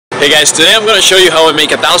Hey guys, today I'm going to show you how I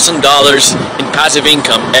make $1,000 in passive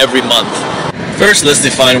income every month. First, let's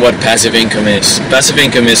define what passive income is. Passive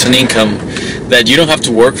income is an income that you don't have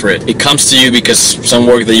to work for it. It comes to you because some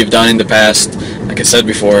work that you've done in the past, like I said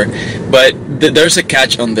before. But there's a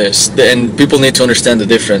catch on this, and people need to understand the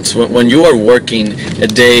difference. When you are working a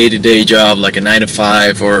day-to-day job, like a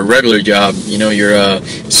 9-to-5 or a regular job, you know, you're a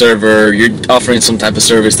server, you're offering some type of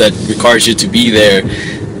service that requires you to be there,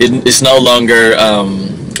 it's no longer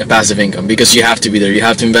a passive income because you have to be there. You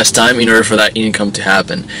have to invest time in order for that income to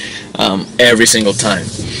happen every single time.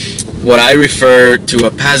 What I refer to a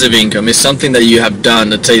passive income is something that you have done.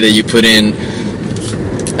 Let's say that you put in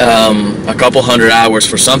a couple hundred hours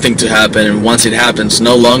for something to happen, and once it happens,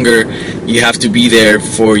 no longer you have to be there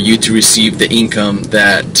for you to receive the income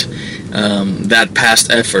that that past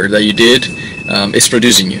effort that you did is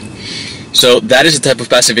producing you. So that is the type of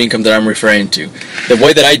passive income that I'm referring to. The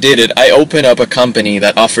way that I did it, I opened up a company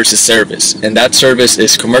that offers a service, and that service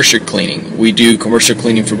is commercial cleaning. We do commercial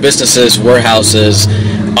cleaning for businesses, warehouses,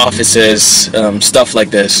 offices, stuff like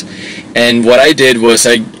this. And what I did was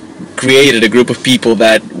I created a group of people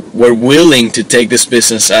that were willing to take this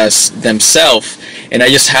business as themselves, and I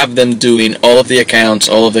just have them doing all of the accounts,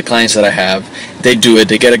 all of the clients that I have. They do it,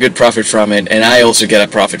 they get a good profit from it, and I also get a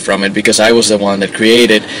profit from it because I was the one that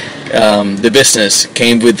created the business,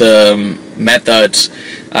 came with the methods.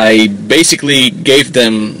 I basically gave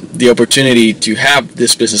them the opportunity to have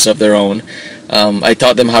this business of their own. I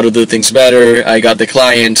taught them how to do things better. I got the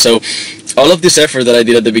client. So all of this effort that I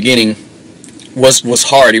did at the beginning was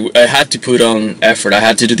hard. I had to put on effort. I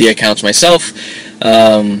had to do the accounts myself.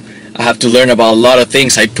 I have to learn about a lot of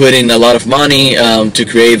things. I put in a lot of money to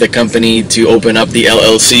create the company, to open up the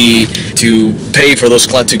LLC, to pay for those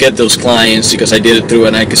clients, to get those clients, because I did it through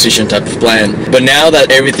an acquisition type of plan. But now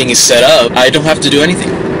that everything is set up, I don't have to do anything.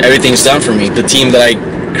 Everything's done for me. The team that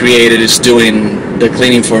I created is doing the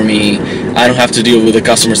cleaning for me. I don't have to deal with the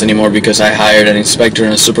customers anymore because I hired an inspector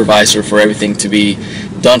and a supervisor for everything to be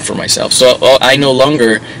done for myself. So I no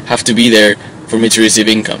longer have to be there for me to receive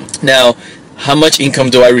income. Now, how much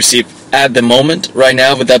income do I receive at the moment right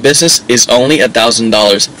now with that business is only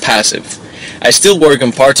 $1,000 passive. I still work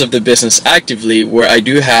on parts of the business actively where I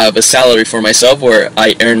do have a salary for myself where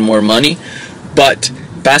I earn more money, but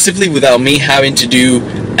passively without me having to do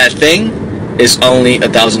a thing is only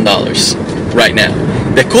 $1,000 right now.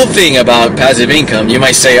 The cool thing about passive income, you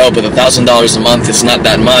might say, oh, but $1,000 a month is not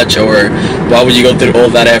that much, or why would you go through all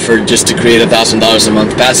that effort just to create $1,000 a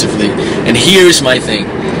month passively? And here's my thing.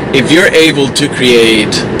 If you're able to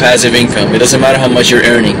create passive income, it doesn't matter how much you're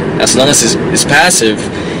earning, as long as it's passive,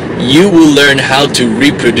 you will learn how to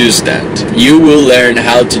reproduce that. You will learn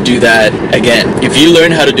how to do that again. If you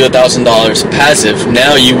learn how to do $1,000 passive,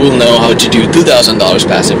 now you will know how to do $2,000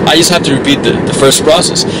 passive. I just have to repeat the first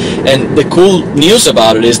process. And the cool news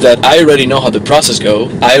about it is that I already know how the process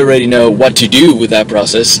goes. I already know what to do with that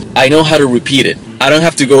process. I know how to repeat it. I don't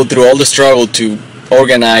have to go through all the struggle to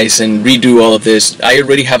organize and redo all of this. I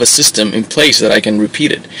already have a system in place that I can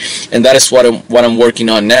repeat it, and that is what I'm working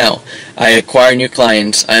on now. I acquire new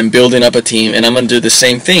clients, I'm building up a team, and I'm going to do the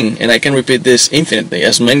same thing, and I can repeat this infinitely,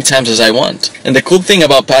 as many times as I want. And the cool thing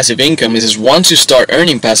about passive income is once you start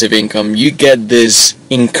earning passive income, you get this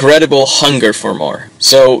incredible hunger for more.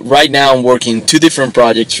 So right now I'm working 2 different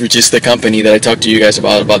projects, which is the company that I talked to you guys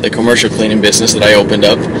about the commercial cleaning business that I opened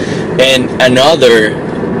up, and another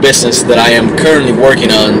business that I am currently working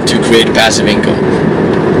on to create passive income.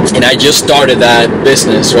 And I just started that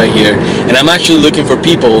business right here, and I'm actually looking for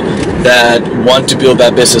people that want to build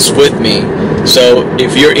that business with me. So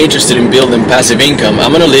if you're interested in building passive income, I'm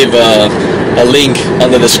going to leave a link on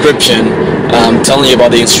the description telling you about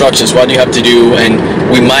the instructions, what you have to do, and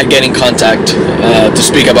we might get in contact to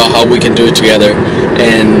speak about how we can do it together,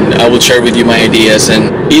 and I will share with you my ideas.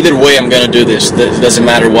 And either way, I'm going to do this. It doesn't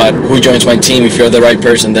matter who joins my team. If you're the right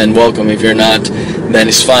person, then welcome. If you're not, then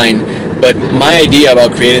it's fine. But my idea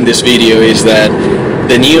about creating this video is that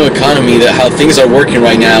the new economy, how things are working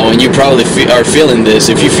right now, and you probably are feeling this,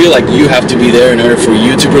 if you feel like you have to be there in order for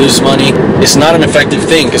you to produce money, it's not an effective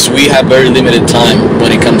thing because we have very limited time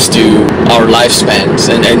when it comes to our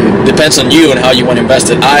lifespans, and depends on you and how you want to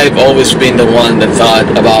invest it. I've always been the one that thought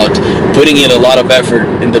about putting in a lot of effort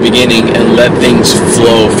in the beginning and let things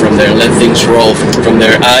flow from there, let things roll from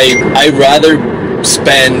there. I rather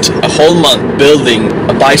spend a whole month building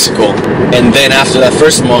a bicycle, and then after that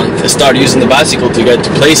first month I start using the bicycle to get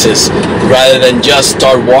to places, rather than just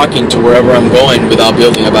start walking to wherever I'm going without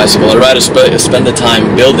building a bicycle. I'd rather spend the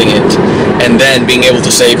time building it, and then being able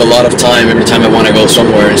to save a lot of time every time I want to go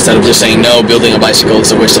somewhere, instead of just saying no, building a bicycle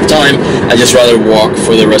is a waste of time. I just rather walk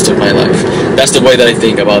for the rest of my life. That's the way that I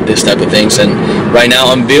think about this type of things, and right now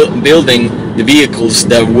I'm building the vehicles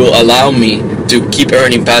that will allow me to keep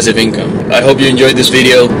earning passive income. I hope you enjoyed this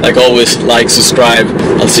video. Like always, like, subscribe.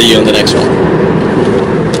 I'll see you on the next one.